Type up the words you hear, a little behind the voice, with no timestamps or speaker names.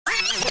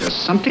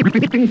There's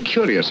something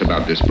curious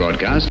about this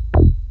broadcast.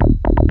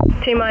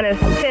 T-minus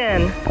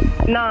 10,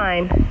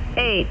 9,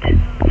 8,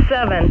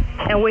 7,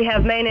 and we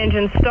have main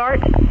engine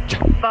start.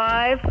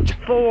 5,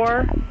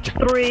 4,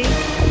 3,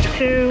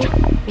 2,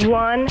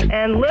 1,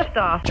 and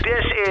liftoff.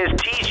 This is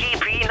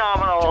TGP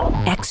Nominal.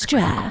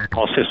 Extra.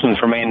 All systems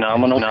remain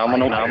nominal.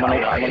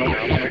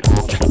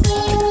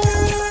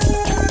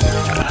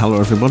 Hello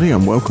everybody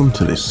and welcome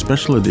to this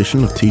special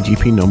edition of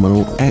TGP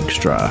Nominal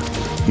Extra.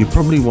 You're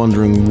probably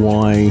wondering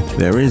why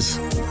there is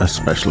a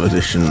special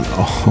edition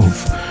of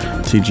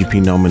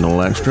TGP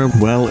Nominal Extra.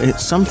 Well,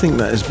 it's something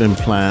that has been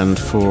planned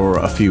for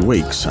a few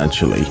weeks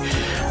actually,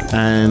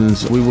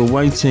 and we were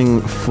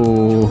waiting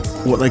for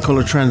what they call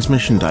a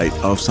transmission date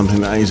of something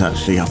that is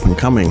actually up and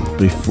coming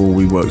before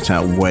we worked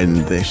out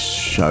when this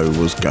show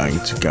was going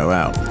to go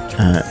out.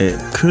 It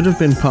could have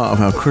been part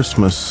of our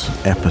Christmas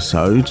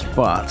episode,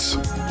 but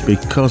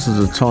because of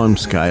the time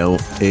scale,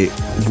 it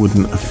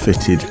wouldn't have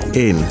fitted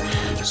in.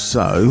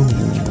 So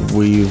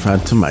we've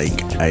had to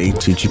make a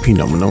TGP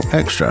Nominal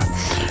Extra.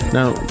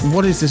 Now,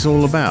 what is this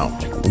all about?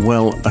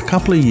 Well, a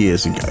couple of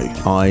years ago,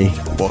 I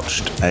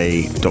watched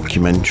a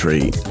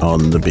documentary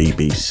on the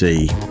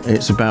BBC.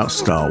 It's about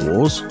Star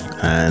Wars,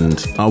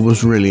 and I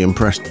was really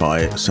impressed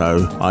by it,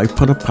 so I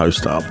put a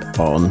post up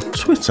on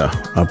Twitter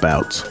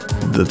about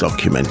the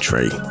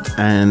documentary.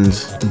 And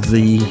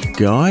the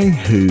guy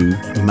who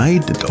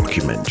made the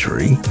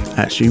documentary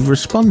actually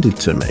responded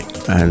to me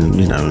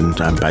and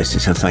basically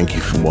said, "Thank you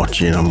for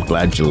watching, I'm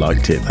glad you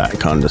liked it," that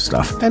kind of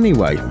stuff.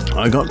 Anyway,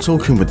 I got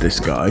talking with this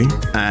guy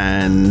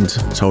and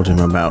told him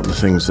about the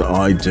things that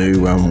I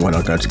do when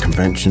I go to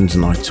conventions,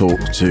 and I talk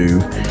to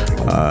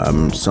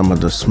some of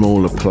the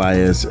smaller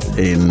players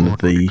in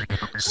the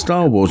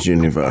Star Wars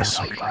universe,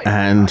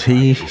 and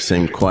he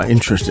seemed quite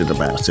interested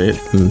about it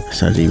and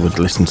said he would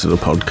listen to the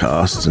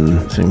podcast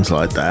and things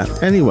like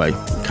that. Anyway,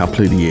 a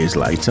couple of years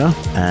later,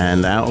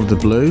 and out of the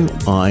blue,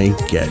 I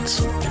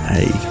get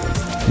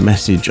a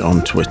message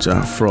on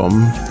Twitter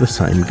from the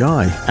same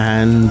guy,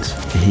 and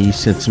he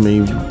said to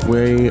me,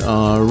 "We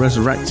are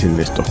resurrecting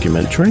this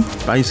documentary,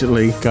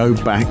 basically go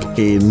back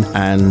in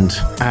and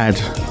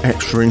add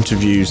extra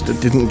interviews that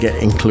didn't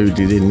get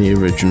included in the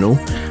original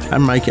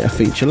and make it a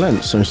feature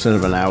length, so instead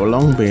of an hour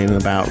long, being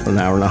about an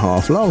hour and a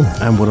half long."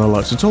 And would I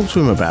like to talk to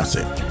him about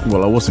it?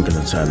 Well, I wasn't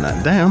going to turn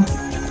that down.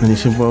 And he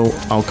said, "Well,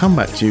 I'll come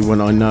back to you when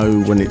I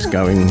know when it's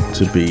going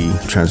to be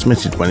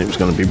transmitted, when it was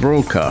going to be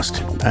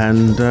broadcast."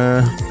 And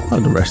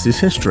the rest is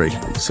history.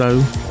 So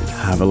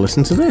have a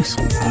listen to this.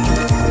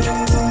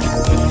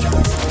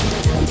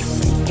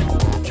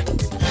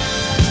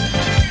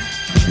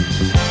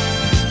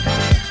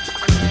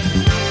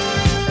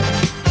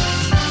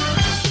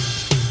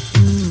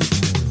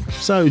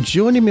 So,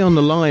 joining me on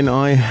the line,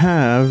 I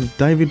have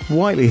David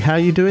Whiteley. How are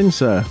you doing,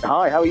 sir?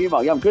 Hi, how are you,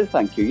 Mark? Yeah, I'm good,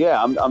 thank you.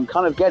 Yeah, I'm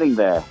kind of getting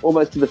there,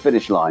 almost to the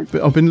finish line.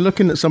 I've been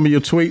looking at some of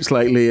your tweets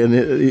lately, and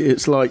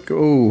it's like,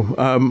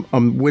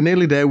 we're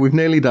nearly there, we've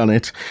nearly done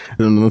it.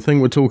 And the thing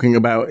we're talking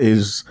about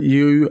is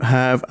you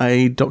have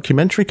a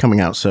documentary coming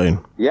out soon.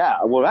 Yeah,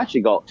 well, we've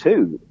actually got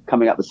two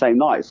coming out the same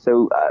night.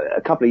 So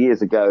a couple of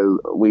years ago,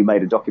 we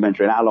made an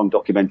hour-long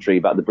documentary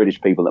about the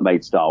British people that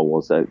made Star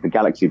Wars. So the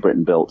Galaxy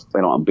Britain built.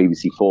 Went on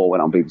BBC 4,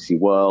 went on BBC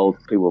World.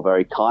 People were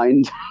very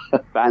kind.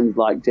 Fans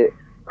liked it.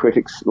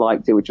 Critics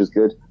liked it, which was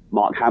good.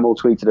 Mark Hamill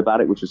tweeted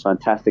about it, which was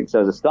fantastic. So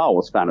as a Star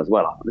Wars fan as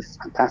well, this is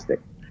fantastic.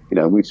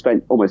 We've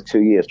spent almost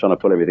 2 years trying to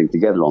put everything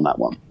together on that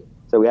one.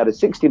 So we had a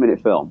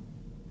 60-minute film.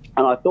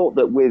 And I thought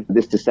that with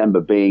this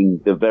December being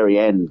the very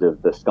end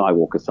of the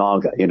Skywalker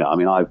saga,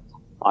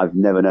 I've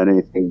never known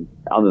anything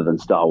other than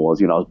Star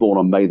Wars. I was born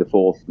on May the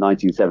 4th,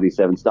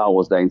 1977, Star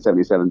Wars Day in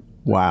 77.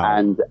 Wow.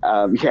 And,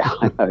 I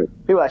know.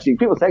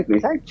 People say to me,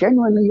 "Is that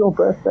genuinely your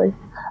birthday?"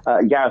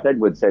 Gareth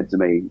Edwards said to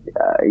me,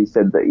 he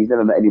said that he's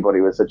never met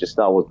anybody with such a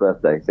Star Wars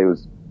birthday. So it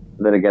was,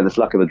 then again, the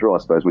luck of the draw, I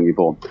suppose, when you're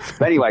born.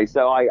 But anyway,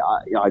 so I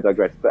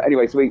digress. But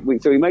anyway, so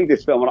we made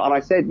this film, and I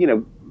said,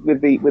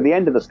 with the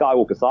end of the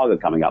Skywalker saga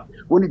coming up,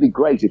 wouldn't it be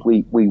great if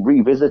we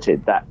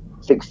revisited that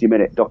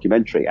 60-minute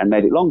documentary and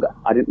made it longer?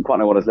 I didn't quite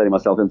know what I was letting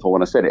myself in for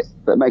when I said it,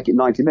 but make it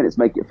 90 minutes,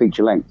 make it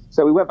feature length.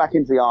 So we went back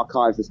into the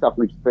archives, the stuff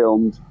we'd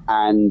filmed,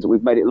 and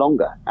we've made it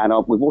longer. And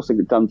we've also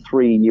done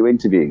 3 new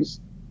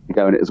interviews to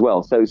go in it as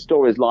well. So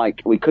stories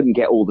like, we couldn't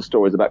get all the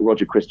stories about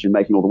Roger Christian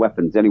making all the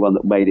weapons. The only one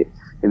that made it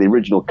in the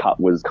original cut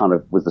was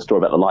the story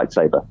about the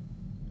lightsaber.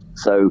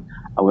 So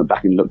I went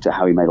back and looked at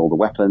how he made all the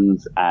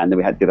weapons, and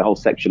then we did a whole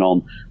section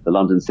on the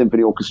London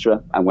Symphony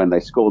Orchestra and when they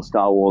scored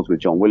Star Wars with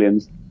John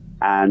Williams.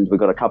 And we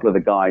got a couple of the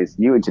guys,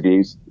 new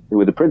interviews, who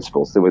were the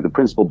principals. So we're the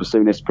principal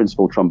bassoonist,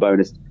 principal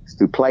trombonist,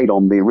 who played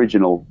on the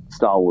original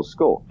Star Wars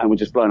score. And we're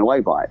just blown away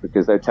by it,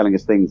 because they're telling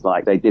us things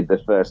like they did their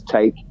first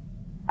take,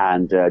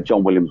 and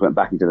John Williams went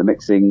back into the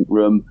mixing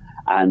room,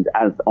 and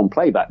as on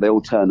playback, they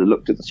all turned and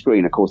looked at the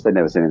screen. Of course, they'd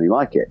never seen anything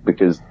like it,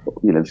 because,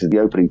 this is the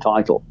opening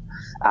title.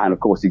 And of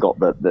course, you got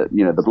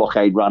the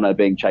blockade runner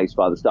being chased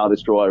by the Star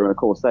Destroyer, and of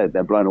course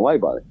they're blown away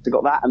by it. So you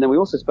got that, and then we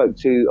also spoke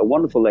to a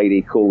wonderful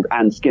lady called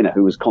Ann Skinner,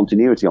 who was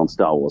continuity on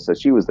Star Wars. So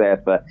she was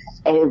there for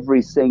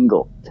every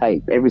single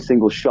tape, every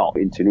single shot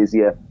in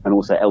Tunisia, and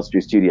also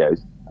Elstree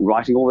Studios,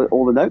 writing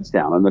all the notes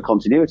down and the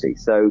continuity.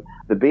 So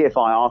the BFI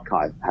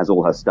archive has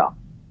all her stuff.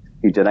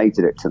 He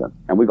donated it to them,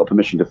 and we got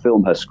permission to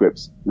film her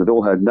scripts with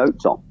all her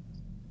notes on.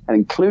 And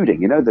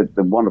including, the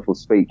wonderful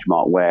speech,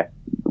 Mark, where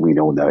we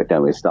all know it,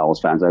 don't we, as Star Wars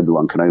fans,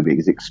 Obi-Wan Kenobi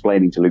is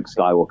explaining to Luke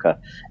Skywalker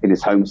in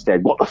his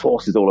homestead what the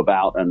Force is all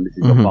about, and this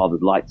is your father's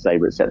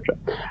lightsaber, etc.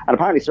 And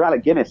apparently Sir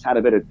Alec Guinness had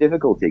a bit of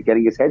difficulty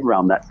getting his head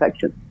around that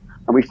section.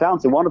 And we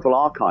found some wonderful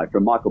archive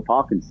from Michael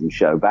Parkinson's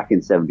show back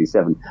in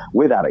 77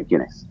 with Alec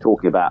Guinness,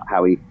 talking about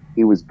how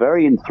he was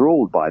very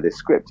enthralled by this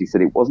script. He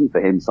said it wasn't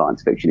for him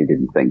science fiction, he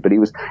didn't think, but it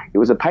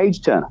was a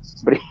page turner.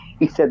 But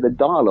he said the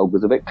dialogue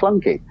was a bit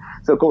clunky.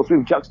 So, of course,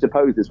 we've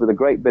juxtaposed this with a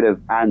great bit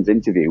of Anne's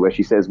interview where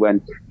she says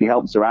when he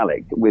helped Sir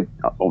Alec, with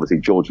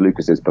obviously George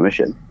Lucas's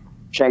permission,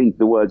 change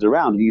the words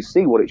around, and you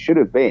see what it should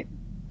have been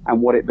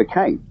and what it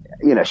became.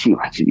 She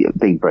actually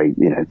being very,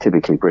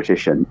 typically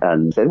British and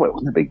said, well, it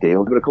wasn't a big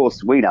deal. But of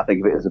course, we now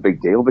think of it as a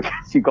big deal because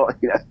you've got,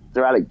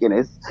 Sir Alec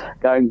Guinness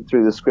going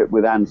through the script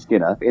with Ann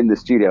Skinner in the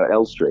studio at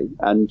Elstree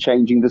and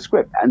changing the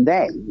script. And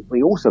then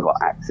we also got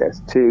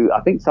access to, I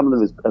think some of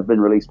them have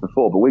been released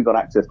before, but we got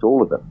access to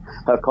all of them.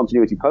 Her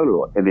continuity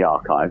Polaroid in the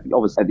archive.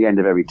 Obviously, at the end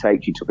of every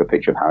take, she took a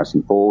picture of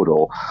Harrison Ford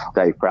or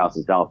Dave Prowse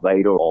as Darth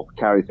Vader or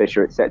Carrie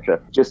Fisher, etc.,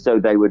 just so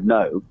they would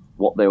know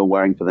what they were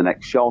wearing for the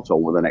next shot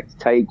or the next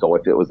take, or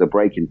if it was a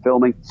break in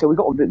filming. So we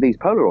got these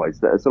Polaroids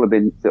that have sort of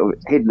been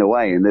hidden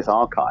away in this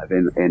archive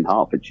in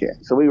Hertfordshire.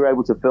 So we were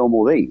able to film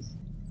all these.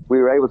 We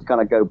were able to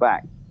kind of go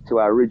back to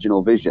our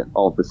original vision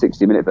of the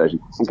 60-minute version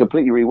and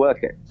completely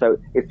rework it. So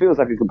it feels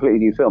like a completely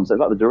new film. So it's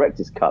like the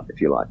director's cut,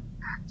 if you like.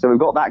 So we've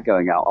got that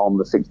going out on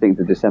the 16th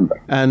of December.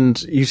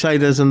 And you say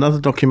there's another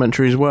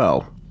documentary as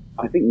well.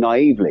 I think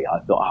naively, I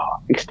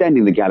thought,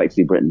 extending the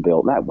galaxy Britain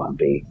built, that won't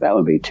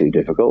be too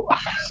difficult.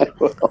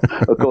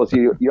 Of course,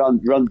 you're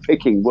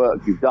unpicking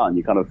work you've done.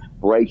 You're kind of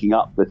breaking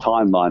up the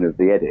timeline of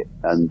the edit.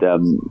 And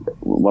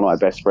one of my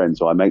best friends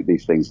who I make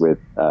these things with,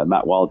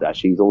 Matt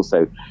Wildash, he's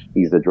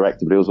the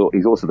director, but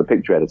he's also the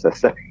picture editor.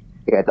 So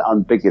he had to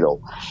unpick it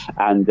all.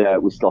 And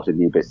we slotted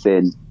new bits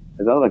in.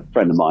 Another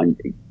friend of mine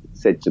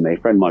said to me,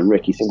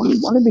 Rick, he said, well,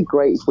 wouldn't it be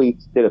great if we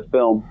did a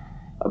film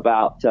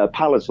about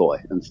Palitoy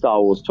and Star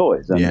Wars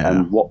toys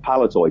and what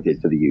Palitoy did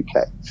for the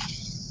UK.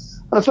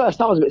 And at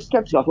first I was a bit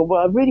skeptical. I thought,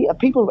 well, really,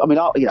 people, I mean,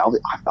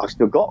 I've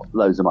still got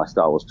loads of my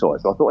Star Wars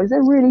toys. So I thought, is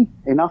there really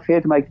enough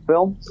here to make a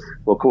film?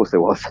 Well, of course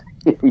there was.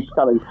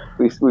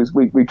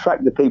 we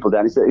tracked the people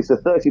down. It's a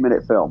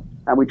 30-minute film.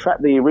 And we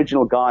tracked the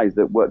original guys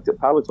that worked at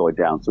Palitoy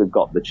down. So we've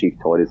got the chief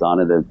toy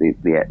designer,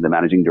 the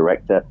managing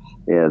director,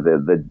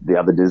 the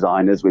other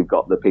designers. We've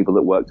got the people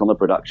that worked on the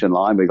production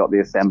line. We've got the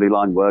assembly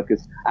line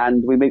workers.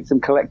 And we meet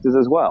some collectors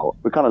as well.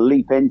 We kind of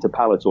leap into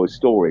Palitoy's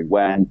story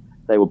when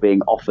they were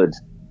being offered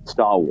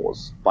Star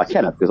Wars by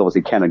Kenner, because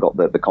obviously Kenner got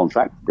the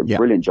contract. Did a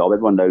brilliant job.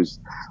 Everyone knows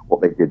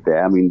what they did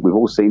there. I mean, we've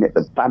all seen it,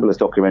 the fabulous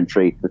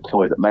documentary, The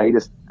Toy That Made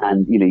Us,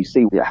 and you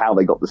see how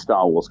they got the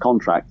Star Wars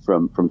contract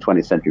from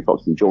 20th Century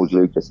Fox and George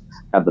Lucas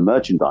have the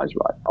merchandise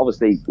right.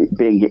 Obviously,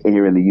 being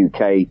here in the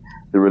UK,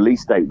 the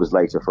release date was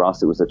later for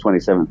us. It was the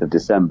 27th of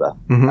December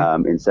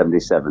in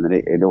 77, and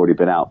it had already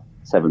been out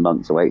 7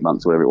 months or 8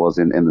 months, whatever it was,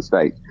 in the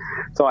States.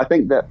 So I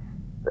think that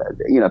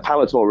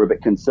Palitoy were a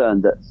bit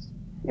concerned that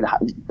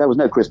there was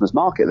no Christmas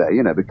market there,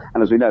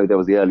 and as we know, there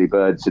was the early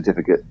bird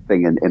certificate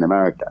thing in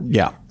America.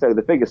 Yeah. So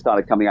the figures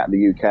started coming out in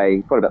the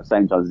UK probably about the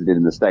same time as it did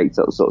in the States,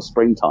 so it was sort of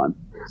springtime.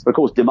 But of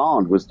course,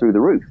 demand was through the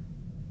roof.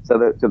 So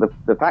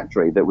the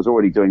factory that was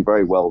already doing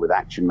very well with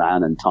Action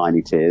Man and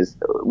Tiny Tears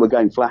were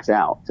going flat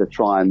out to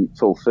try and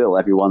fulfill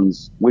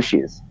everyone's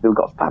wishes. We've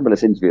got a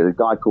fabulous interview with a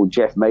guy called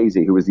Jeff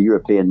Maisie, who was the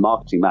European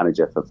marketing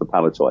manager for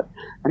Palitoy.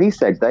 And he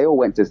said they all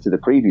went to the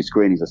preview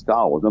screenings of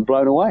Star Wars and were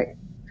blown away.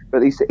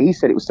 But he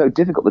said it was so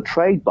difficult. The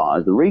trade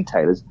buyers, the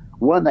retailers,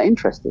 weren't that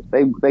interested.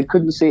 They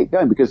couldn't see it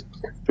going because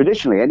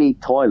traditionally any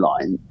toy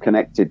line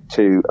connected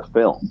to a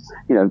film,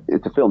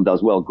 if the film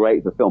does well, great.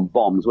 If the film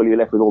bombs, well, you're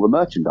left with all the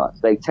merchandise.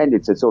 They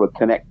tended to sort of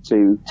connect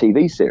to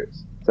TV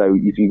series. So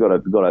if you've got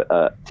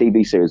a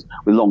TV series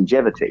with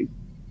longevity,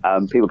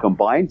 people can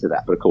buy into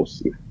that. But of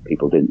course,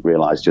 people didn't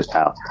realize just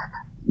how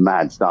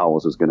mad Star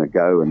Wars was going to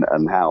go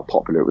and how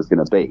popular it was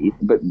going to be.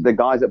 But the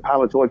guys at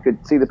Palitoy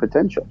could see the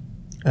potential.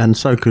 And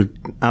so could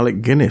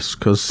Alec Guinness,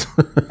 because...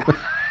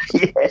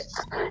 Yes,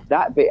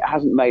 that bit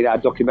hasn't made our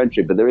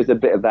documentary, but there is a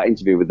bit of that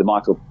interview with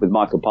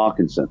Michael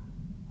Parkinson.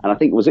 And I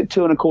think, was it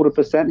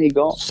 2.25% he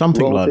got?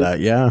 Something royalties? Like that,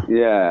 yeah.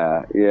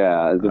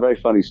 Yeah. It's a very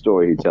funny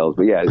story he tells,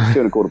 but yeah, it's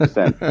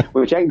 2.25%,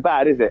 which ain't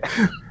bad, is it?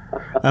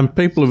 And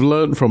people have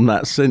learned from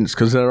that since,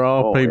 because there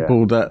are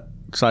people that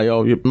say,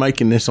 you're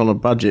making this on a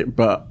budget,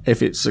 but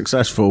if it's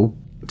successful,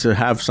 to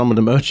have some of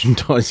the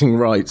merchandising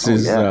rights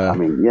is... I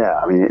mean,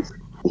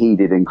 he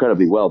did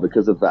incredibly well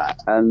because of that.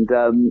 And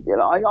you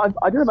know, I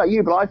don't know about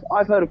you, but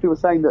I've heard of people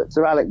saying that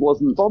Sir Alec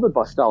wasn't bothered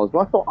by Star Wars. But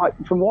I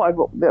thought, from what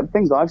the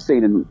things I've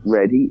seen and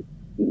read, he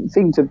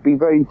seemed to be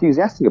very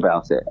enthusiastic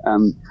about it.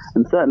 And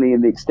certainly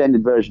in the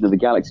extended version of the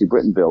Galaxy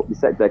Britain built, the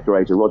set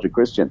decorator Roger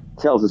Christian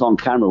tells us on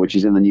camera, which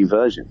is in the new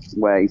version,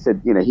 where he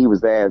said, you know, he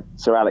was there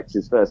Sir Alec's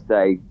first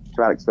day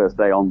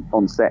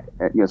on set,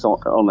 you know,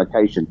 on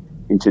location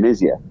in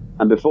Tunisia.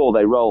 And before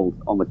they rolled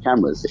on the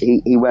cameras,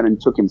 he went and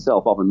took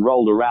himself off and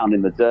rolled around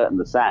in the dirt and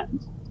the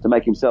sand to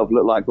make himself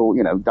look like all,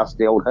 you know,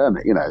 dusty old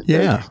hermit, you know.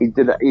 Yeah. So he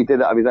did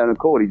that of his own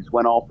accord. He just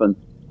went off and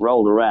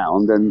rolled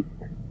around and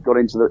got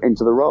into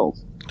the role.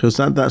 Because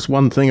that's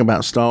one thing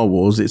about Star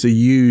Wars, it's a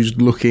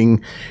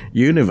used-looking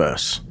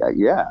universe.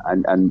 Yeah,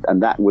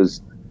 and that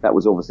was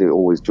obviously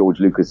always George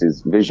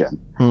Lucas's vision.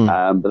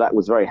 But that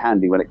was very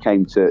handy when it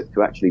came to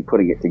actually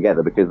putting it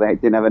together, because they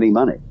didn't have any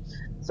money.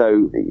 So,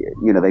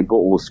 you know, they bought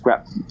all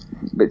scrap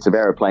bits of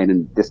aeroplane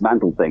and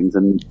dismantled things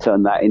and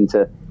turned that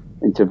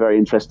into very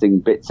interesting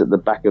bits at the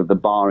back of the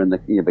bar in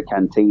the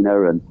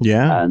cantina and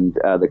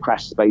the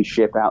crashed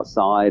spaceship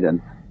outside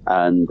and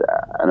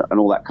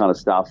all that kind of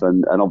stuff.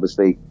 And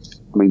obviously,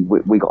 I mean,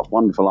 we got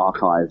wonderful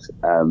archives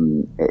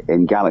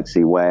in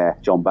Galaxy where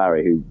John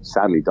Barry, who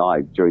sadly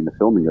died during the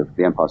filming of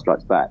The Empire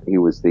Strikes Back, he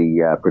was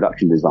the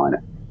production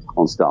designer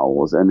on Star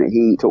Wars, and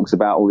he talks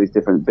about all these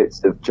different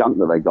bits of junk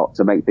that they got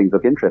to make things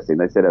look interesting.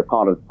 They said a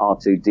part of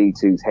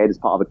R2-D2's head is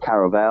part of a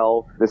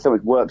caravel. There's so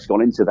much work's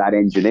gone into that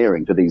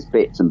engineering for these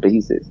bits and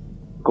pieces.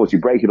 Of course, you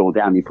break it all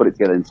down, you put it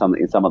together in some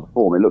other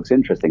form. It looks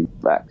interesting,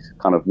 that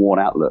kind of worn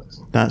out look.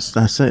 That's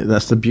it.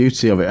 That's the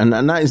beauty of it, and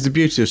that is the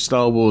beauty of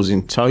Star Wars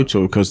in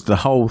total, because the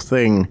whole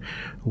thing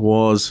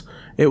was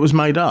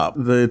made up.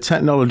 The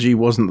technology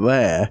wasn't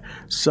there,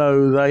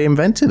 so they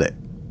invented it.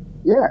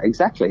 Yeah,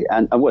 exactly.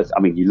 And worse,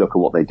 I mean, you look at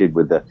what they did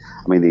with the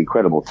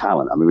incredible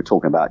talent. I mean, we're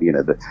talking about, you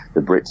know,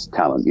 the Brits'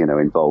 talent, you know,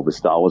 involved with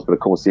Star Wars, but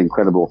of course the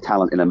incredible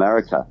talent in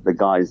America, the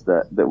guys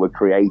that were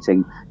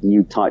creating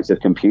new types of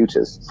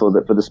computers for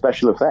the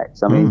special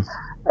effects. I mean,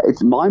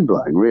 it's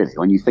mind-blowing, really,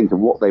 when you think of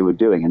what they were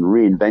doing and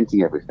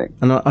reinventing everything.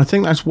 And I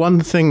think that's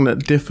one thing that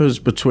differs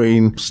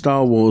between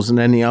Star Wars and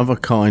any other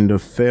kind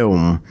of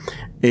film,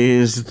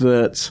 is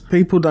that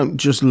people don't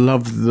just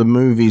love the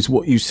movies,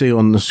 what you see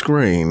on the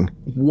screen.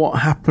 What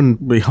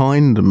happened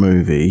behind the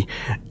movie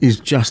is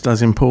just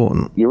as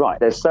important. You're right.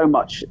 There's so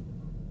much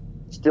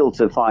still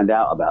to find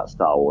out about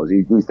Star Wars.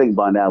 You think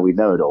by now we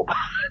know it all.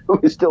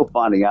 We're still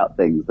finding out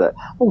things that,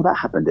 oh, that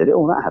happened, did it?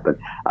 Oh, that happened.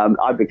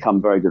 I've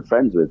become very good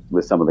friends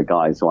with some of the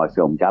guys who I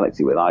filmed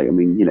Galaxy with. I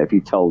mean, you know, if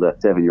you told a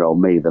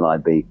 7-year-old me that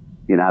I'd be,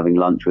 you know, having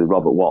lunch with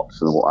Robert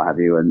Watts and what have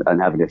you,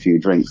 and having a few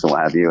drinks and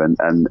what have you,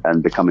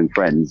 and becoming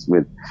friends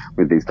with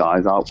these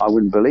guys, I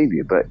wouldn't believe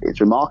you. But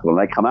it's remarkable.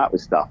 They come out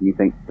with stuff and you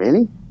think,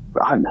 really?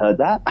 I haven't heard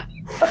that.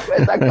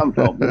 Where's that come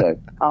from? You know?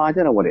 I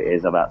don't know what it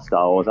is about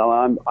Star Wars.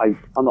 I'm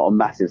not a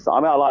massive. I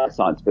mean, I like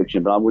science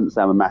fiction, but I wouldn't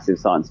say I'm a massive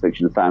science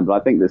fiction fan. But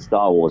I think that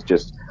Star Wars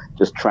just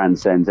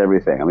transcends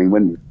everything. I mean,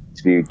 when we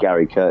interviewed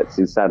Gary Kurtz,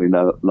 who's sadly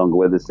no longer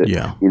with us,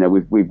 you know,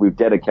 we've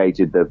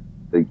dedicated the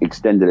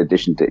extended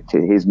edition to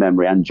his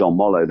memory, and John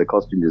Mollo, the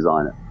costume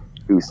designer,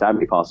 who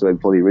sadly passed away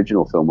before the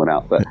original film went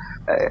out. But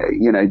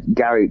you know,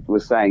 Gary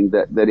was saying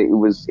that it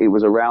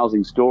was a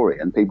rousing story,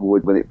 and people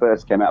would, when it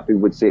first came out,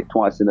 people would see it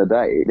twice in a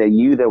day. They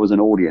knew there was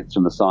an audience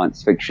from the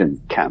science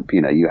fiction camp.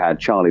 You know, you had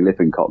Charlie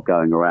Lippincott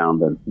going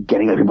around and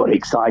getting everybody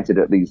excited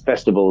at these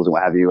festivals and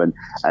what have you, and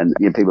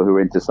you know, people who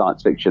were into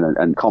science fiction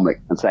and comic,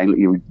 and saying, look,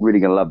 you're really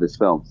going to love this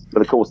film.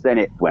 But of course, then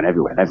it went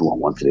everywhere, and everyone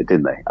wanted it,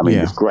 didn't they? I mean,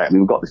 It was great. I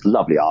mean, we've got this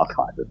lovely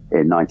archive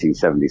in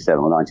 1977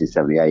 or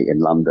 1978 in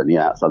London, you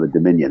know, outside the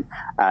Dominion,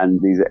 and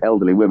these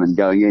elderly women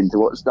going in to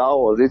watch Star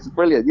Wars. It's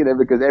brilliant, you know,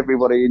 because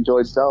everybody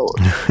enjoyed Star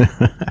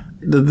Wars.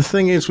 The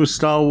thing is with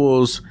Star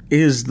Wars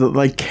is that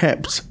they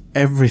kept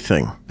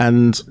everything.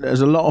 And there's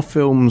a lot of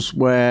films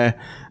where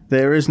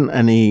there isn't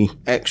any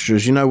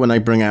extras, you know, when they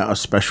bring out a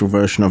special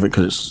version of it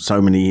because it's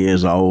so many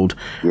years old.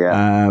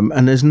 Yeah.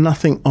 And there's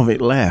nothing of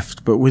it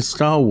left. But with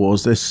Star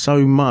Wars, there's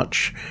so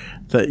much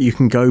that you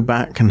can go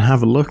back and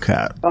have a look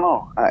at.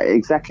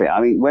 Exactly.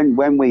 I mean,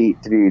 when we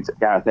interviewed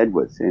Gareth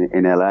Edwards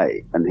in LA,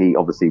 and he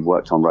obviously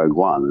worked on Rogue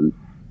One, and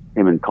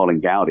him and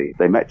Colin Gowdy,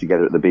 they met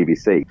together at the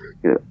BBC.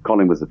 You know,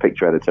 Colin was the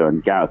picture editor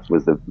and Gareth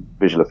was the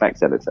visual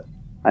effects editor.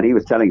 And he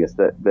was telling us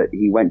that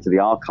he went to the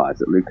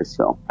archives at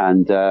Lucasfilm,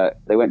 and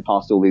they went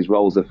past all these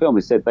rolls of film.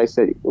 They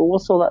said, well,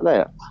 what's all that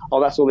there?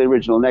 Oh, that's all the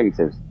original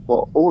negatives.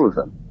 Well, all of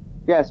them?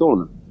 Yeah, it's all of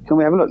them. Can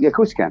we have a look? Yeah, of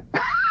course you can.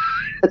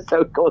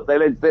 So, of course, they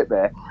then sit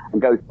there and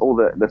go all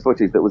the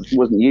footage that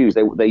wasn't used.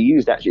 They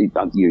used, actually,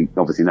 you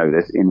obviously know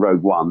this, in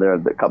Rogue One, there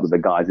are a couple of the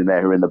guys in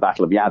there who are in the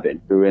Battle of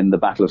Yavin, who are in the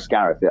Battle of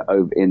Scarif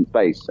over in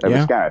space, over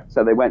Scarif.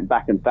 So they went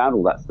back and found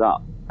all that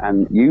stuff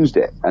and used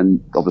it,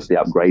 and obviously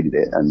upgraded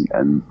it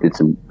and did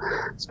some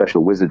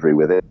special wizardry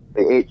with it.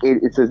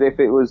 It's as if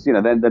it was, you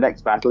know, then the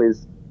next battle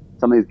is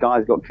some of these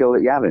guys got killed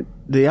at Yavin.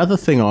 The other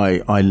thing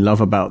I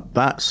love about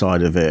that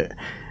side of it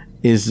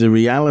is the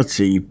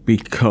reality,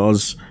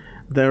 because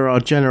there are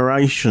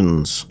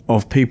generations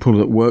of people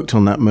that worked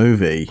on that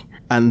movie,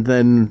 and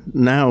then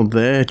now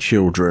their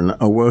children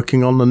are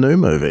working on the new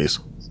movies.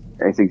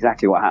 It's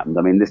exactly what happened.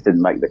 I mean, this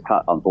didn't make the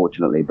cut,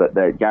 unfortunately, but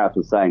Gareth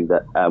was saying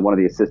that one of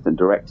the assistant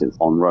directors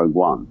on Rogue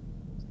One,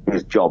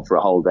 his job for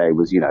a whole day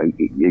was,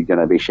 you're going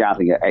to be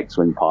shouting at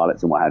X-Wing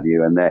pilots and what have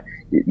you, and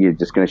you're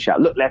just going to shout,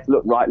 look left,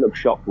 look right, look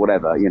shocked,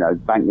 whatever,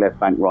 bank left,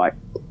 bank right.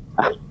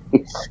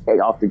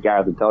 After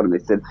Gareth had told him, he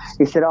said,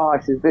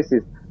 this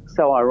is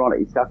so ironic.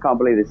 He said, I can't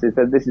believe this. He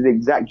said, this is the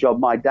exact job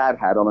my dad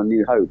had on A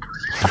New Hope.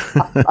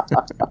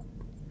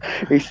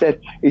 He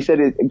said,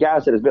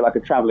 Gareth said it's a bit like a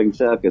travelling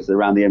circus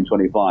around the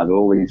M25 of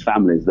all these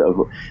families that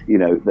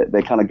have,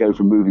 they kind of go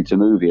from movie to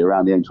movie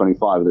around the M25,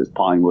 whether it's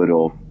Pinewood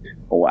or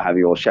what have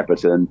you, or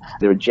Shepperton.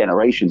 There are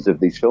generations of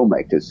these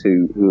filmmakers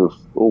who have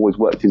always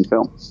worked in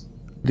films.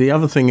 The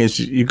other thing is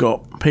you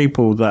got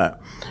people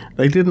that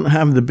they didn't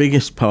have the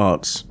biggest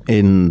parts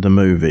in the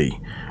movie,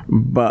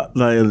 but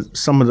they're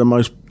some of the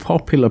most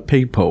popular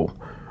people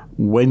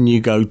when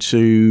you go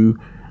to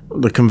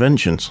the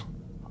conventions.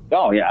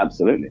 Oh, yeah,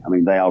 absolutely. I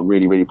mean, they are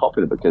really, really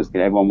popular because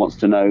everyone wants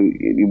to know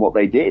what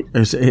they did.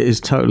 It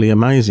is totally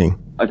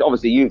amazing.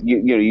 Obviously,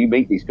 you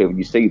meet these people,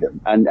 you see them,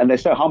 and they're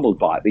so humbled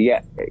by it. But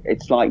yet,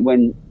 it's like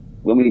when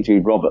we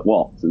interviewed Robert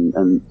Watts,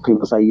 and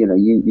people say,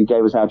 you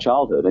gave us our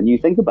childhood, and you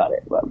think about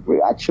it. Well,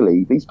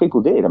 actually, these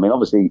people did. I mean,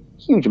 obviously,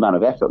 a huge amount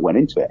of effort went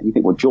into it. And you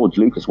think what George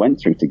Lucas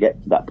went through to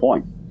get to that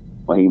point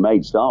where he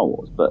made Star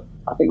Wars. But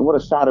I think what a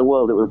sadder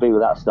world it would be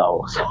without Star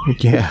Wars.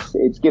 Yeah.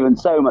 It's given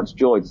so much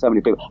joy to so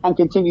many people and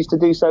continues to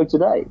do so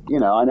today.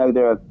 I know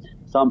there are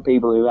some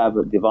people who have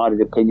divided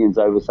opinions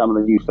over some of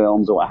the new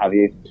films or what have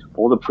you,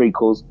 or the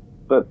prequels.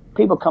 But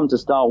people come to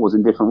Star Wars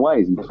in different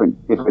ways, in different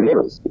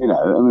eras. I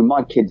mean,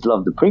 my kids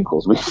love the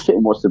prequels. We sit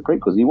and watch the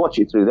prequels. You watch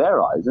it through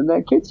their eyes, and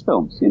they're kids'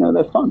 films.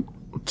 They're fun.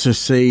 To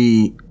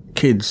see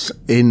kids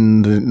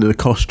in the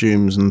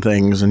costumes and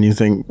things, and you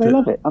think they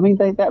love it. I mean,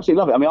 they absolutely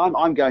love it. I mean,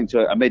 I'm going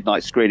to a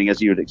midnight screening, as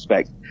you would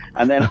expect,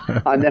 and then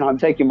I'm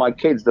taking my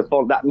kids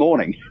that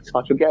morning. So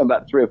I forget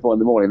about 3 or 4 in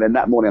the morning. Then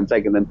that morning, I'm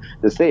taking them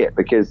to see it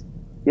because.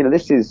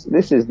 This is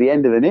the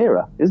end of an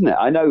era, isn't it?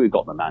 I know we've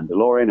got The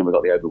Mandalorian and we've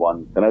got the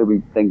Obi-Wan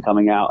Kenobi thing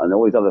coming out and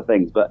all these other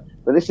things, but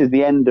this is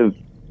the end of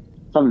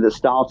something that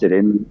started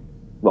in,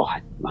 well,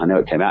 I know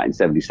it came out in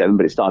 77,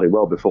 but it started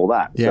well before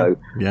that. Yeah, so,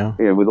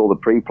 yeah. With all the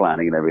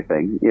pre-planning and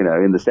everything,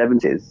 in the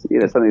 70s,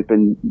 something that's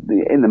been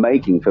in the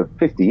making for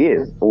 50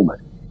 years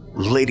almost.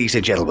 Ladies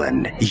and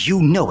gentlemen, you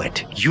know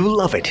it, you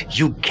love it,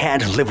 you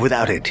can't live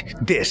without it.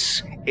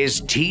 This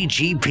is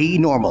TGP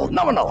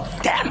Nominal.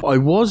 Damn. I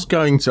was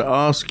going to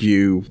ask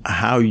you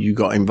how you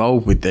got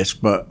involved with this,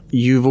 but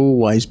you've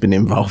always been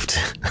involved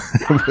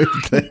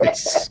with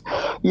this.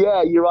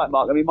 Yeah, you're right,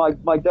 Mark. I mean,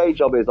 my day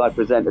job is I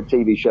present a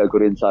TV show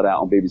called Inside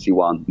Out on BBC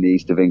One in the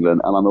east of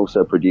England, and I'm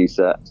also a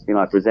producer.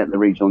 I present the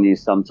regional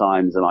news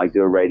sometimes, and I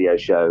do a radio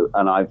show,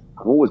 and I've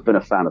always been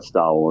a fan of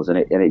Star Wars, and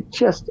it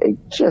just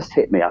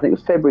hit me. I think it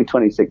was February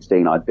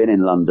 2016. I'd been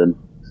in London.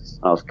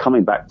 I was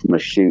coming back from a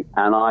shoot,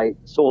 and I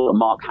saw that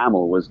Mark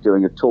Hamill was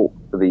doing a talk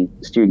for the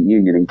Student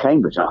Union in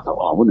Cambridge. And I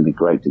thought, wouldn't it be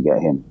great to get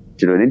him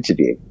to do an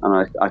interview?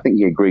 And I think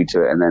he agreed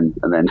to it, and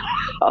then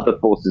other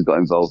forces got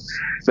involved.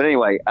 But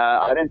anyway,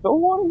 I then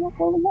thought,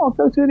 I'll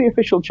go through the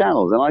official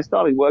channels, and I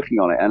started working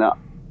on it,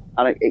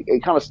 and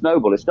it kind of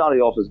snowballed. It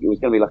started off as it was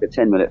going to be like a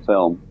 10-minute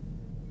film,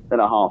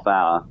 then a half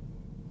hour,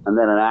 and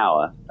then an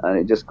hour, and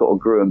it just sort of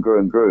grew and grew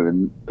and grew,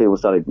 and people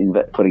started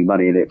putting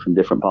money in it from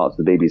different parts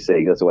of the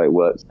BBC. That's the way it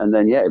works. And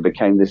then, it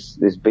became this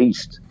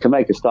beast. To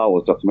make a Star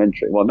Wars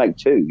documentary, well, make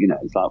 2,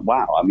 it's like,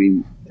 wow. I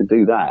mean, to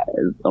do that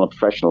on a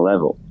professional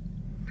level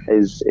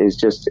is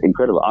just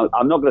incredible.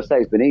 I'm not going to say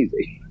it's been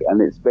easy,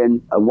 and it's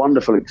been a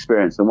wonderful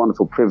experience, a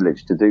wonderful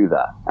privilege to do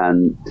that,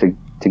 and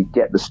to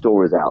get the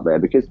stories out there,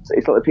 because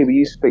it's like the people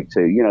you speak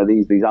to,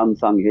 these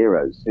unsung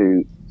heroes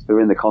who are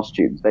in the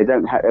costumes. They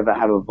don't ever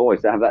have a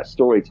voice. They have that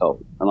story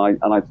told. And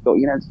I thought,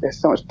 there's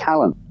so much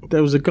talent.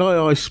 There was a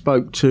guy I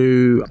spoke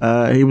to.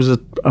 He was a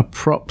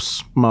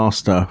props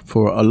master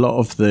for a lot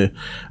of the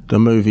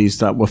movies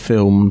that were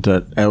filmed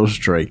at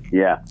Elstree.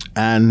 Yeah.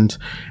 And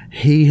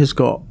he has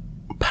got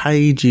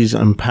pages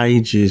and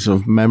pages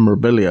of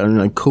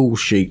memorabilia, call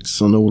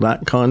sheets and all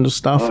that kind of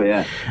stuff. Oh,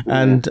 yeah.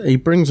 And he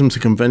brings them to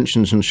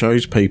conventions and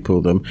shows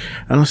people them.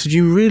 And I said,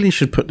 you really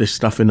should put this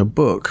stuff in a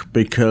book,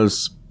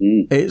 because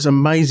it's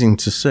amazing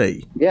to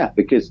see. Yeah,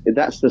 because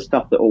that's the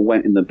stuff that all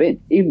went in the bin.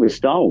 Even with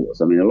Star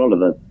Wars, I mean, a lot of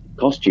the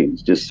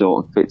costumes just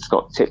sort of, it's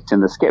got tipped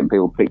in the skip, and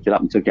people picked it up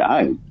and took it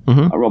home.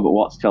 Mm-hmm. Robert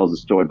Watts tells a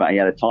story about he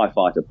had a TIE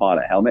fighter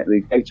pilot helmet that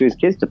he gave to his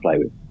kids to play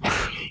with.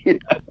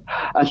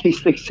 And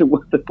these things are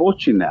worth a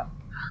fortune now.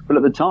 But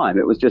at the time,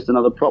 it was just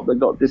another prop that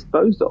got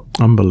disposed of.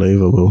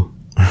 Unbelievable.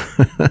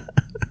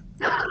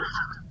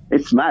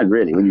 It's mad,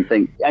 really, when you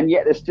think. And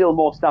yet there's still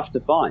more stuff to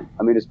find.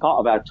 I mean, as part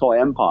of our Toy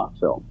Empire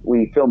film,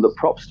 we filmed at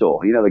Prop Store,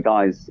 the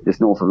guys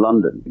just north of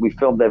London. We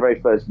filmed their very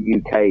first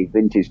UK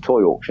vintage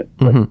toy auction.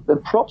 Mm-hmm. But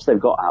the props they've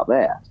got out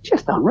there, it's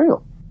just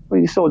unreal.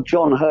 When you saw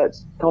John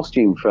Hurt's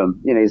costume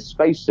from, his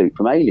spacesuit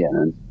from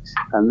Alien,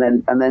 and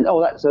then,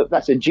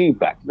 that's a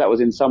dewback. That was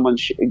in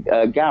someone's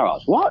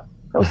garage. What?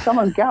 They'll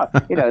summon Gareth.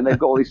 And they've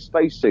got all these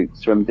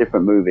spacesuits from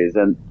different movies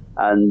and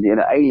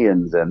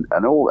aliens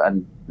and all,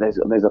 and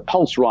there's a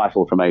pulse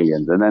rifle from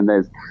Aliens, and then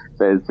there's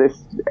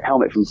this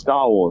helmet from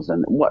Star Wars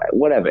and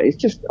whatever. It's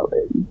just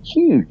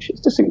huge.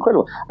 It's just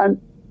incredible. And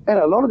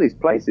a lot of these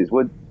places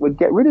would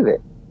get rid of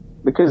it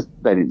because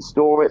they didn't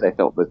store it. They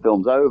thought the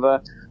film's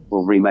over.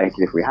 We'll remake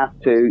it if we have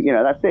to.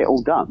 That's it,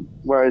 all done.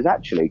 Whereas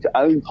actually, to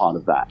own part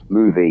of that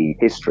movie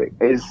history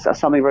is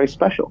something very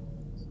special.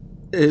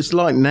 It's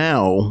like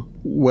now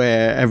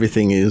where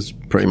everything is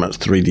pretty much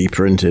 3D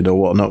printed or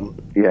whatnot.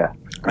 Yeah.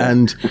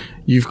 And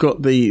you've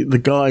got the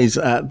guys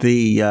at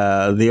the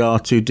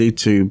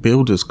R2D2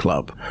 Builders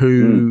Club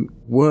who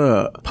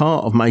were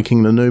part of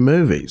making the new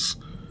movies.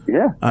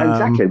 Yeah,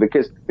 exactly.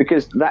 Because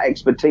that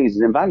expertise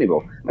is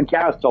invaluable. And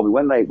Gareth told me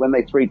when they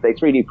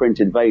 3D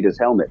printed Vader's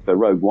helmet for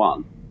Rogue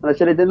One, and they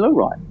said it didn't look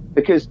right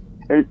because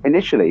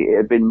initially it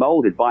had been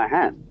molded by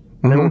hand.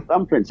 There were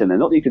thumbprints in there.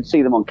 Not that you could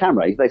see them on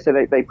camera. They said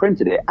they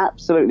printed it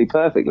absolutely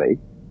perfectly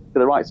to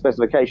the right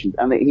specifications.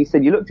 And he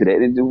said you looked at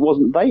it and it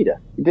wasn't Vader.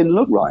 It didn't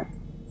look right.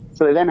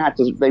 So they then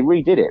they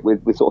redid it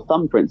with sort of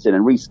thumbprints in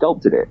and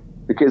resculpted it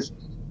because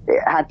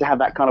it had to have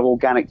that kind of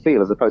organic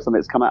feel as opposed to something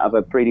that's come out of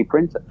a 3D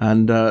printer.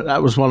 And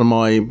that was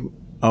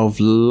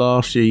of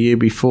last year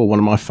before, one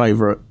of my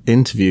favourite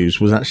interviews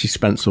was actually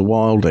Spencer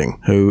Wilding,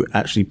 who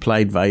actually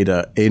played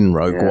Vader in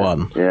Rogue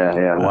One.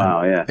 Yeah,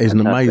 wow, yeah. He's an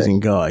amazing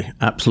guy,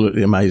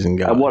 absolutely amazing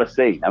guy. And what a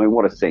scene.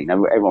 Everyone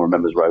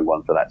remembers Rogue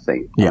One for that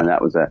scene. Yeah. And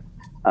that was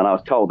and I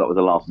was told that was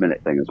a last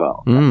minute thing as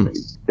well.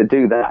 To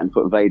do that and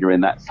put Vader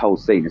in that whole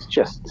scene is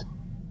just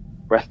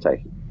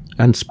breathtaking.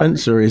 And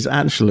Spencer is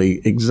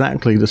actually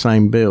exactly the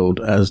same build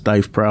as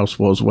Dave Prowse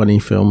was when he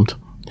filmed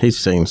his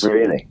scenes.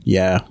 Really?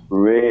 Yeah.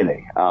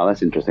 Really? Oh,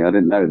 that's interesting. I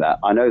didn't know that.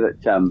 I know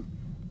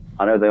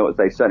that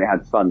they certainly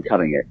had fun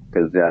cutting it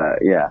because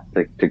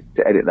to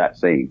edit that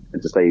scene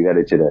and to say you've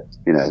edited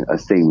a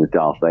scene with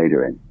Darth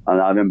Vader in.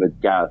 And I remember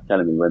Gareth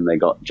telling me when they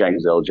got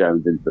James Earl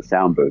Jones into the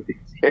sound booth,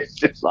 it's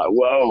just like,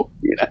 whoa,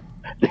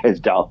 there's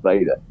Darth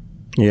Vader.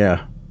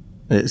 Yeah.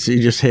 You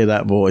just hear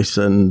that voice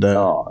and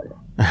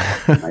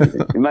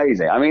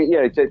Amazing. I mean,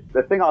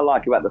 the thing I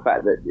like about the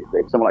fact that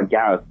someone like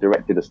Gareth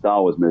directed a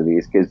Star Wars movie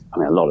is because,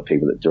 a lot of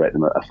people that direct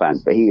them are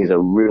fans, but he is a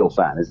real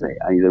fan, isn't he?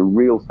 And he's a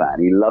real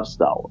fan. He loves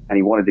Star Wars, and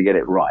he wanted to get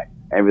it right.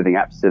 Everything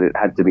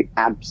had to be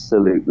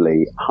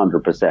absolutely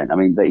 100%. I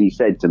mean, he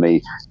said to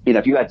me,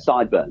 if you had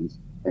sideburns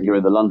and you're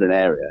in the London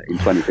area in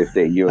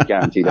 2015, you were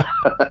guaranteed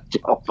a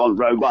job on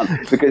Rogue One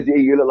because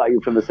you look like you're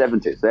from the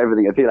 70s. So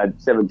everything, I think, had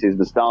 70s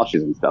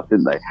moustaches and stuff,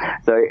 didn't they?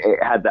 So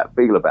it had that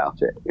feel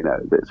about it,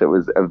 so it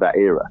was of that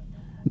era.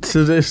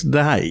 To this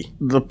day,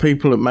 the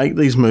people that make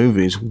these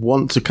movies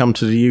want to come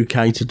to the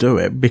UK to do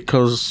it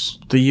because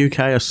the UK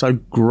are so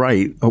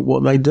great at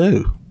what they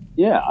do.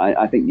 Yeah,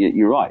 I think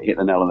you're right. Hit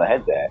the nail on the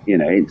head there.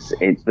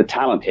 It's the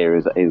talent here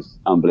is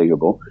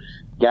unbelievable.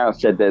 Gareth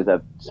said there's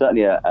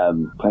certainly a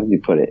how did he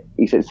put it?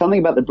 He said something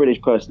about the British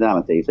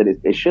personality. He said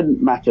it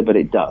shouldn't matter, but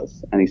it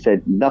does. And he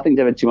said nothing's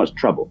ever too much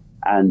trouble.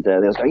 And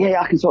they'll go, yeah,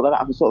 I can sort that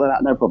out.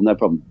 No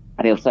problem.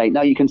 And he'll say,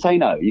 no, you can say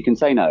no. And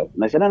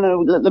they say,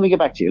 no, let me get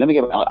back to you.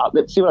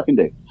 Let's see what I can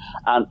do.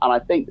 And I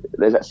think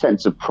there's that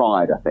sense of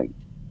pride, I think.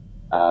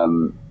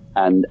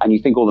 And you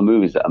think all the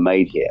movies that are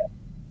made here,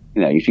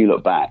 if you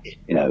look back,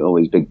 all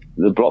these the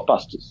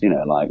blockbusters,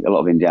 like a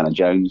lot of Indiana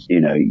Jones,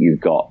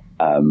 you've got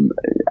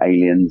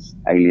Alien,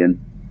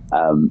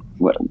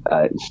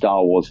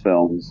 Star Wars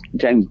films,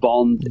 James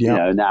Bond,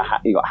 now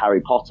you've got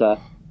Harry Potter,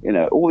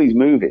 all these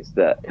movies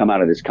that come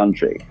out of this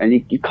country, and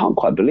you can't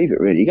quite believe it,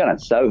 really. You go down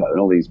to Soho and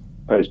all these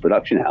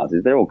post-production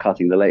houses, they're all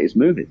cutting the latest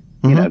movies,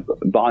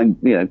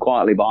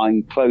 quietly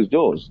buying closed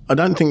doors. I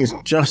don't think it's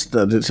just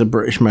that it's a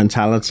British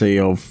mentality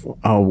of,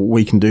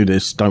 we can do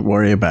this, don't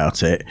worry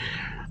about it.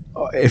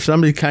 If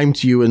somebody came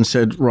to you and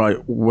said, right,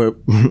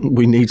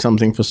 we need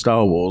something for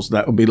Star Wars,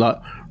 that would be like,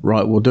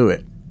 right, we'll do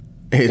it.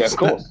 Of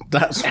course.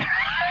 That's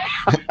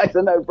it's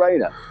a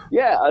no-brainer.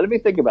 Yeah, let me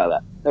think about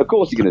that. Of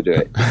course you're going to do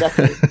it.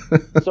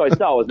 Definitely. Sorry,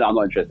 Star Wars, no, I'm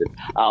not interested.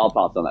 I'll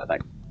pass on that,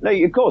 thanks. No,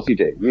 of course you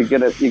do. You're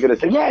gonna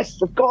say,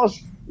 yes, of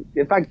course.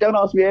 In fact, don't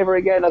ask me ever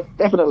again.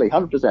 Definitely,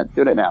 100%.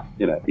 Doing it now.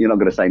 You're not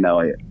going to say no,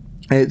 are you?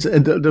 It's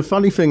the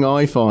funny thing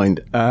I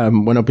find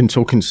when I've been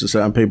talking to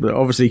certain people.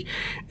 Obviously,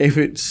 if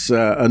it's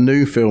a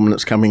new film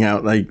that's coming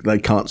out, they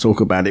can't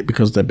talk about it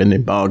because they've been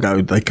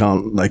embargoed. They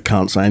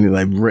can't say anything.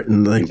 They've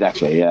written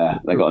exactly. Yeah,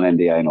 they got an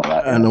NDA and all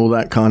that and all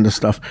that kind of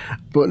stuff.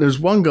 But there's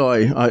one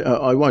guy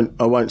I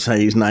won't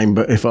say his name,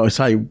 but if I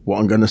say what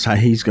I'm going to say,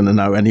 he's going to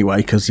know anyway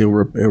because he'll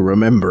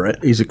remember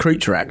it. He's a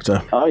creature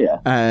actor. Oh yeah,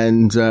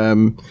 and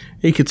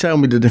he could tell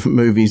me the different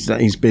movies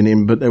that he's been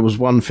in, but there was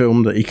one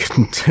film that he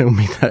couldn't tell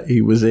me that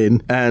he was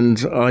in.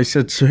 And I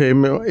said to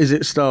him, is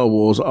it Star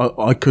Wars?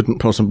 I couldn't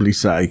possibly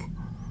say.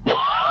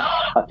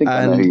 I think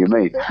I know who you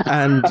mean.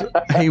 And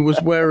he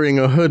was wearing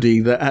a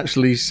hoodie that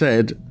actually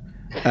said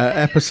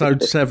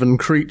Episode 7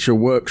 Creature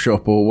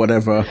Workshop or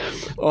whatever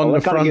on the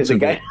front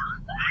of it.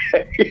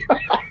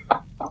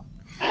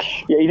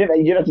 Yeah, you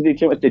didn't have to do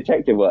too much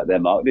detective work there,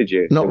 Mark, did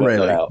you? Not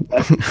really.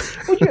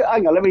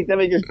 Hang on, let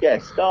me just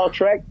guess. Star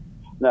Trek?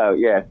 No,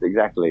 yeah,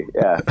 exactly.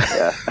 Yeah.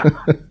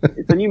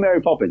 It's a new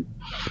Mary Poppins.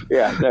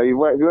 Yeah, no, if you're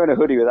wearing a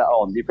hoodie with that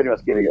on, you're pretty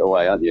much giving it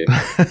away, aren't you?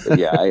 But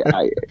yeah,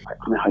 I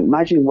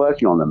imagine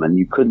working on them and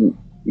you couldn't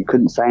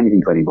say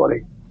anything to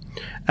anybody.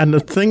 And the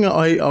thing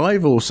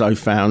I've also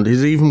found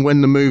is even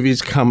when the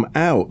movies come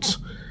out,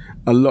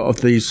 a lot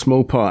of these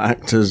small part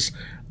actors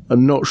are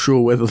not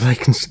sure whether they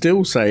can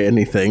still say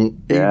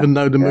anything, even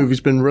though the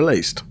movie's been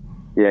released.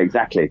 Yeah,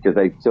 exactly, because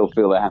they still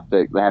feel they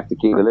have to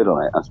keep a lid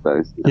on it, I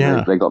suppose.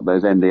 And they got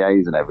those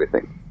NDAs and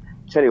everything.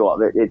 Tell you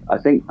what, I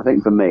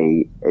think for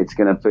me, it's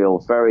going to feel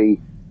very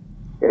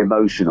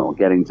emotional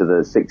getting to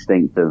the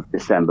 16th of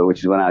December, which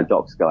is when our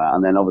docs go out,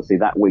 and then obviously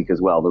that week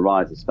as well, The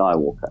Rise of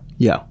Skywalker.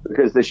 Yeah.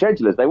 Because the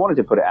schedulers, they wanted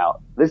to put it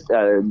out this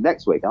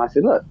next week, and I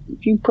said, look,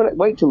 if you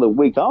wait till the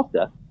week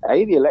after,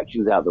 A, the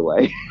election's out of the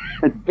way,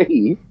 and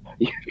B,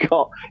 you've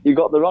got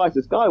The Rise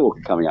of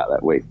Skywalker coming out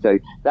that week. So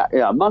that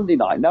Monday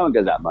night, no one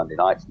goes out Monday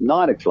night. It's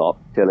 9 o'clock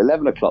till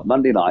 11 o'clock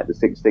Monday night, the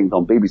 16th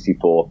on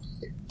BBC4,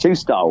 2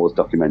 Star Wars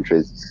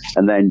documentaries,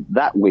 and then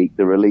that week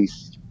the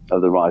release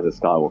of The Rise of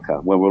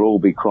Skywalker, where we'll all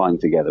be crying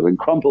together in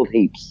crumpled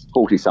heaps,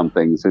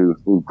 40-somethings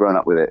who've grown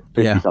up with it,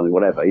 50-something,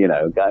 whatever,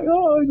 going,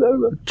 oh, it's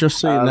over. Just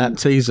seeing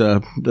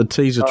the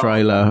teaser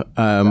trailer,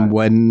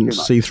 when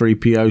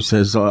C-3PO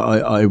says,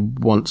 I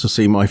want to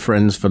see my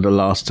friends for the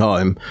last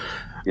time.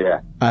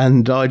 Yeah.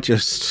 And I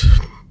just...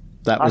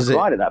 That was it. I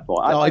cried at that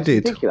point. I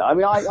did. Ridiculous. I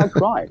mean, I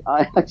cried.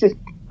 I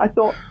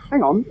thought,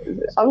 hang on.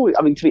 I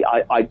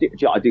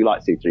do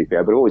like C-3PO, but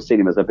I've always seen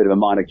him as a bit of a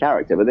minor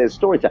character. But there's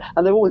storyteller,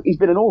 and he's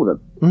been in all of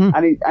them,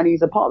 and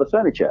he's a part of the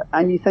furniture.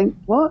 And you think,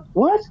 what?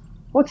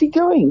 What's he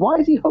doing? Why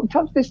is he hooked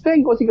up to this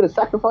thing? What's he going to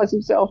sacrifice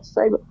himself to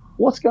save it?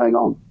 What's going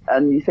on?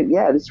 And you think,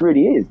 yeah, this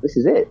really is. This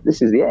is it.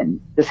 This is the end.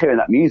 Just hearing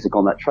that music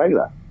on that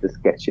trailer just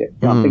gets you.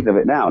 I'm thinking of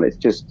it now, and it's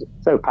just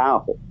so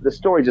powerful. The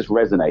story just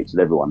resonates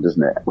with everyone,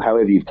 doesn't it?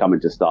 However you've come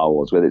into Star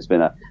Wars, whether it's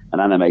been an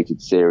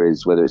animated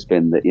series, whether it's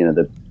been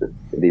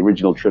the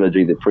original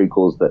trilogy, the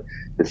prequels,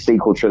 the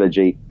sequel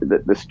trilogy,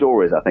 the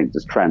stories, I think,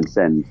 just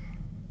transcend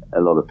a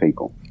lot of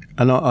people.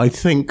 And I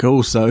think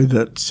also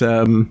that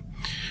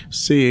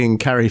seeing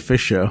Carrie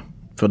Fisher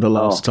for the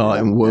last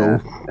time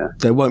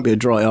there won't be a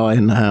dry eye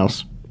in the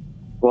house.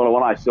 Well,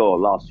 when I saw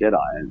Last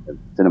Jedi in the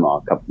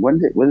cinema,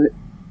 when was it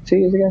 2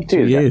 years ago?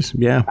 2 years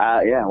ago.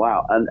 Yeah. Yeah,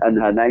 wow. And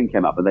her name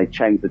came up, and they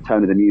changed the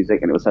tone of the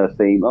music, and it was her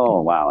theme.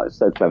 Oh, wow, it's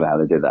so clever how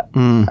they did that.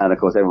 And of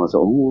course, everyone was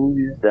sort of, ooh,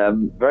 yeah.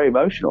 Very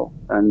emotional,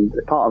 and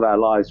part of our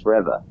lives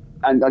forever.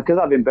 And because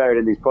I've been buried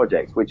in these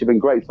projects, which have been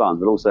great fun,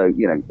 but also,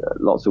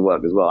 lots of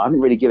work as well, I haven't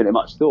really given it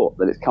much thought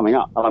that it's coming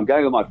up. And I'm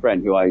going with my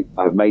friend who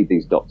I've made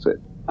these docs with.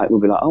 We'll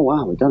be like, oh,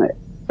 wow, we've done it.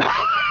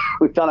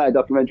 We've done our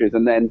documentaries,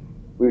 and then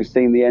we've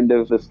seen the end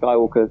of the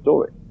Skywalker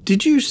story.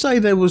 Did you say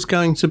there was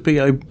going to be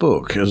a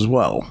book as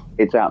well?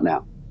 It's out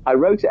now. I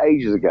wrote it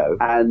ages ago,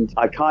 and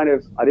I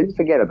didn't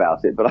forget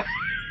about it, but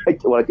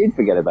I did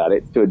forget about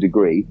it to a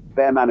degree.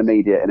 Bear Manor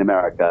Media in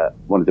America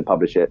wanted to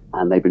publish it,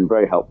 and they've been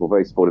very helpful,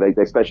 very supportive.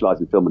 They specialise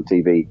in film and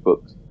TV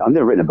books. I've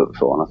never written a book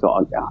before, and I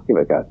thought, I'll give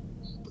it a go.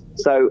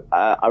 So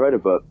I wrote a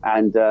book,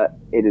 and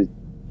it is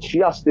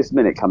just this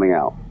minute coming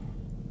out.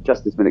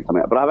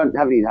 But I haven't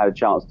even had a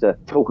chance to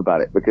talk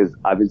about it because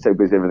I've been so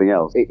busy with everything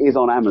else. It is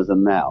on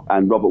Amazon now,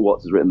 and Robert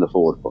Watts has written the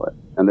foreword for it.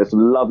 And there's some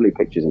lovely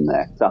pictures in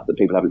there, stuff that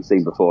people haven't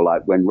seen before,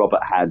 like when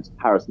Robert had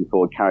Harrison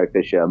Ford, Carrie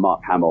Fisher,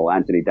 Mark Hamill,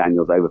 Anthony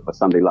Daniels over for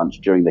Sunday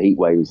lunch during the heat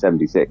wave in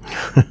 '76.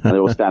 And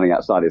they're all standing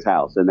outside his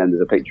house. And then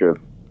there's a picture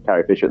of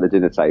Carrie Fisher at the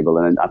dinner table,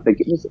 and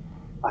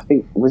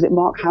was it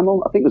Mark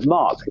Hamill? I think it was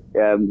Mark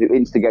who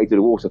instigated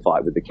a water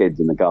fight with the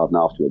kids in the garden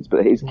afterwards.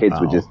 But his kids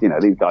were just,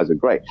 these guys are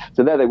great.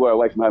 So there they were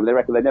away from home. They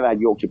reckon they never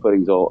had Yorkshire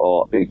puddings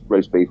or big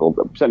roast beef, or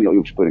certainly not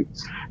Yorkshire pudding.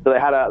 So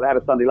they had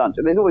a Sunday lunch,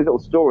 and there's all these little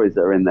stories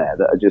that are in there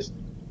that are just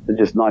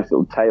nice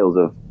little tales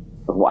of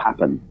what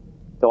happened.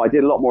 So I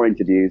did a lot more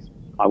interviews.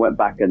 I went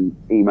back and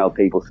emailed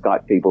people,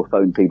 Skyped people,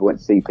 phoned people, went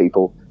to see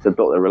people to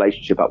build a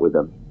relationship up with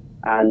them.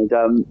 And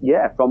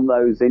from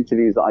those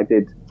interviews that I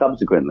did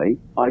subsequently,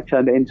 I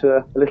turned it into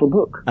a little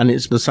book. And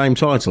it's the same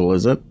title,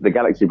 is it? The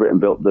Galaxy Britain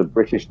Built, the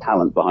British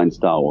talent behind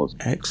Star Wars.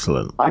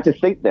 Excellent. I had to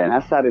think then.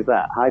 How sad is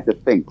that? I had to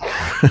think.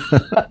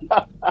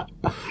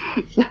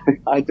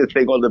 I had to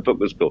think what the book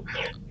was called.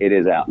 It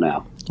is out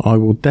now. I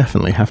will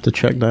definitely have to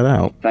check that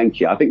out. Thank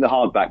you. I think the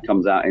hardback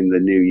comes out in the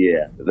new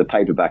year. The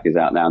paperback is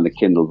out now, and the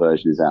Kindle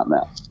version is out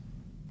now.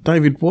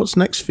 David, what's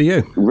next for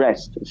you?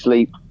 Rest,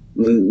 sleep.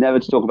 Never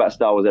to talk about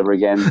Star Wars ever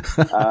again.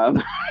 I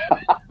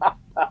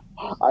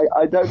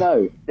don't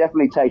know.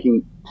 Definitely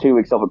taking 2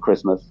 weeks off at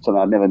Christmas,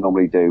 something I never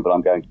normally do, but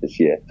I'm going to this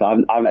year. So I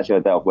haven't actually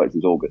had a day off work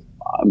since August.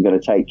 I'm going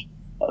to take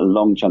a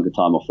long chunk of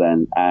time off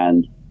then,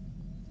 and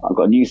I've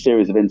got a new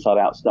series of Inside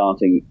Out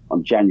starting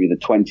on January the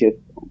 20th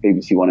on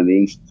BBC One in the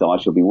East, so I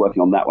shall be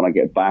working on that when I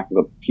get back. I've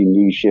got a few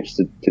new shifts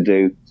to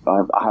do.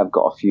 I have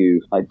got a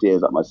few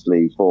ideas up my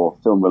sleeve for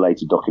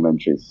film-related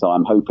documentaries, so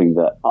I'm hoping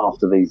that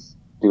after these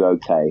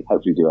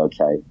hopefully do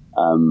okay,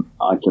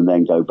 I can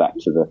then go back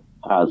to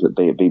powers that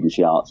be at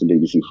BBC Arts and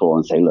BBC4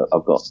 and say, look,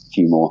 I've got a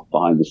few more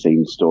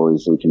behind-the-scenes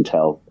stories we can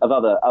tell of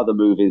other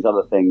movies,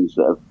 other things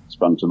that have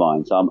sprung to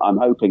mind. So I'm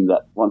hoping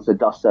that once the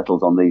dust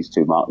settles on these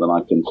two, Mark, then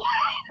I can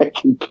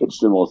pitch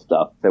some more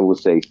stuff. So we'll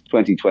see.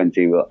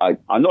 2020,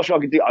 I'm not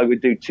sure I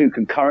would do two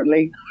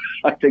concurrently.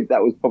 I think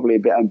that was probably a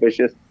bit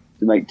ambitious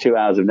to make 2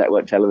 hours of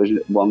network television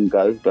at one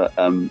go, but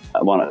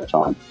one at a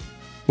time.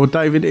 Well,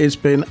 David, it's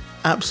been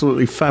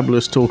absolutely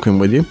fabulous talking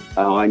with you.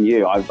 Oh, and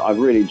you. I've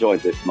really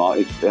enjoyed this, Mark.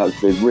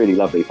 It's been really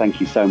lovely.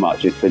 Thank you so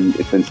much. It's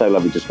been so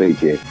lovely to speak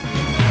to you.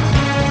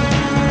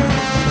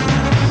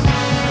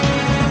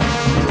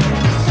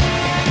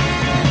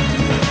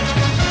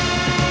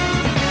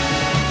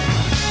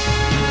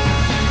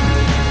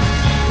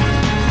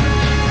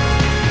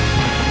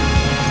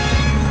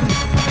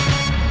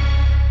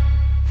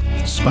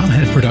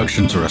 Spamhead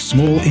Productions are a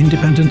small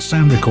independent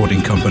sound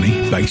recording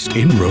company based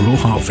in rural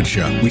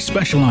Hertfordshire. We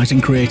specialise in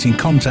creating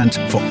content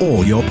for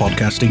all your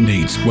podcasting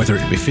needs, whether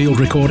it be field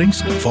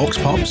recordings, vox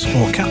pops,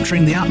 or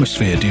capturing the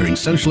atmosphere during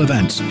social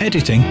events.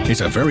 Editing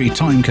is a very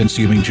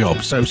time-consuming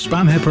job, so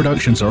Spamhead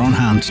Productions are on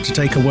hand to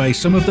take away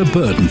some of the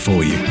burden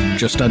for you.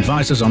 Just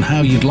advise us on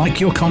how you'd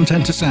like your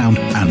content to sound,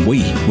 and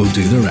we will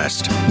do the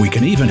rest. We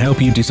can even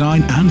help you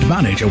design and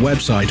manage a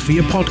website for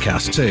your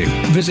podcast too.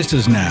 Visit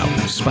us now,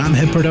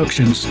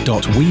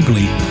 spamheadproductions.weebly.com.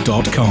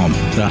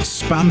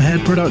 That's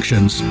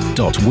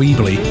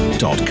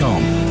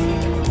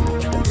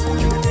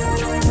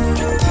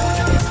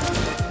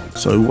spamheadproductions.weebly.com.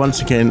 So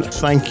once again,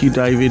 thank you,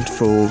 David,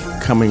 for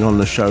coming on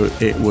the show.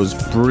 It was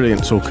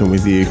brilliant talking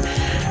with you.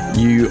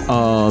 You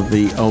are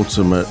the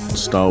ultimate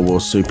Star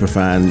Wars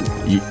superfan.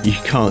 You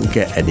can't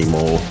get any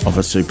more of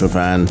a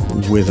superfan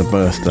with a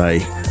birthday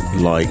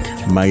like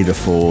May the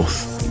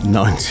 4th,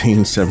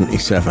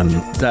 1977.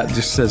 That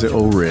just says it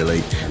all,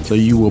 really. So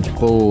you were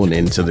born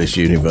into this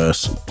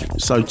universe.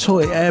 So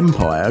Toy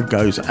Empire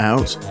goes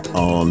out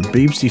on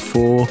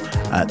BBC4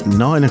 at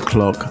 9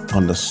 o'clock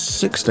on the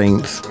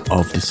 16th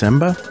of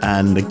December,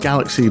 and The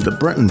Galaxy That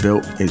Breton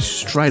Built is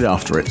straight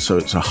after it. So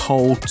it's a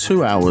whole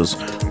 2 hours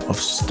of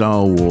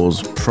Star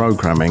Wars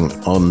programming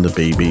on the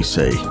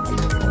BBC.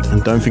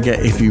 And don't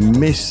forget, if you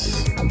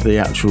miss the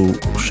actual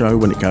show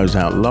when it goes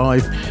out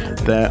live,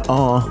 there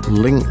are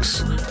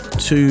links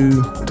to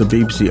the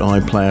BBC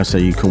iPlayer so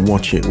you can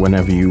watch it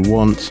whenever you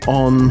want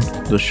on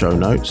the show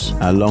notes,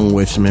 along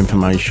with some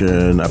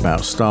information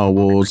about Star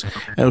Wars,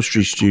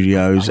 Elstree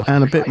Studios,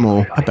 and a bit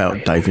more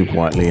about David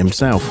Whiteley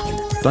himself.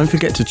 Don't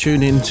forget to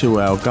tune in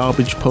to our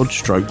Garbage Pod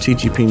stroke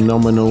TGP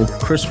Nominal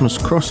Christmas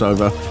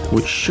crossover,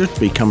 which should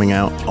be coming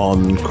out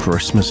on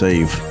Christmas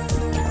Eve.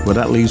 Well,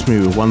 that leaves me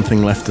with one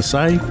thing left to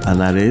say,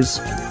 and that is,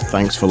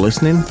 thanks for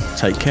listening,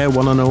 take care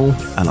one and all,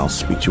 and I'll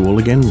speak to you all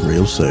again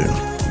real soon.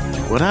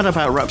 Well, that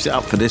about wraps it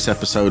up for this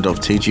episode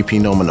of TGP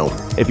Nominal.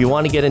 If you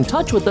want to get in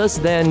touch with us,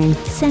 then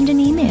send an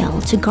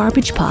email to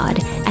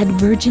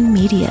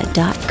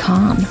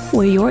garbagepod@virginmedia.com,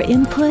 where your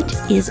input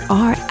is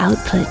our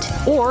output.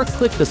 Or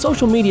click the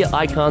social media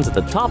icons at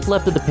the top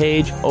left of the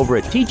page over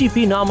at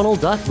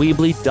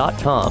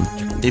tgpnominal.weebly.com.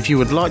 If you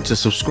would like to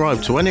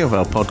subscribe to any of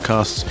our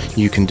podcasts,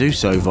 you can do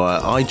so via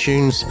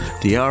iTunes,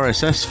 the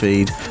RSS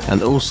feed,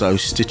 and also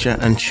Stitcher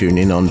and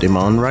TuneIn On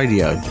Demand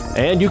Radio.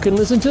 And you can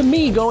listen to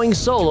me going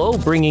solo,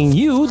 bringing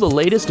you the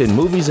latest in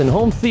movies and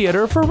home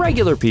theater for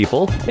regular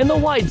people in the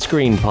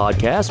Widescreen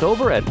podcast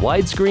over at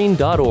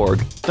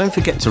widescreen.org. Don't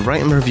forget to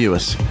rate and review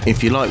us.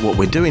 If you like what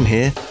we're doing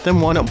here, then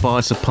why not buy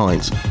us a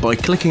pint by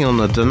clicking on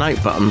the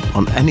donate button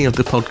on any of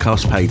the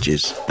podcast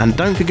pages. And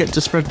don't forget to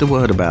spread the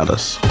word about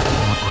us.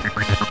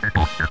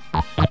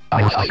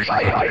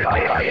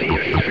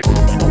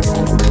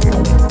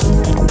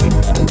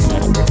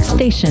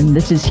 Station,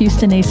 this is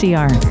Houston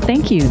ACR.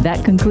 Thank you.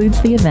 That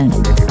concludes the event.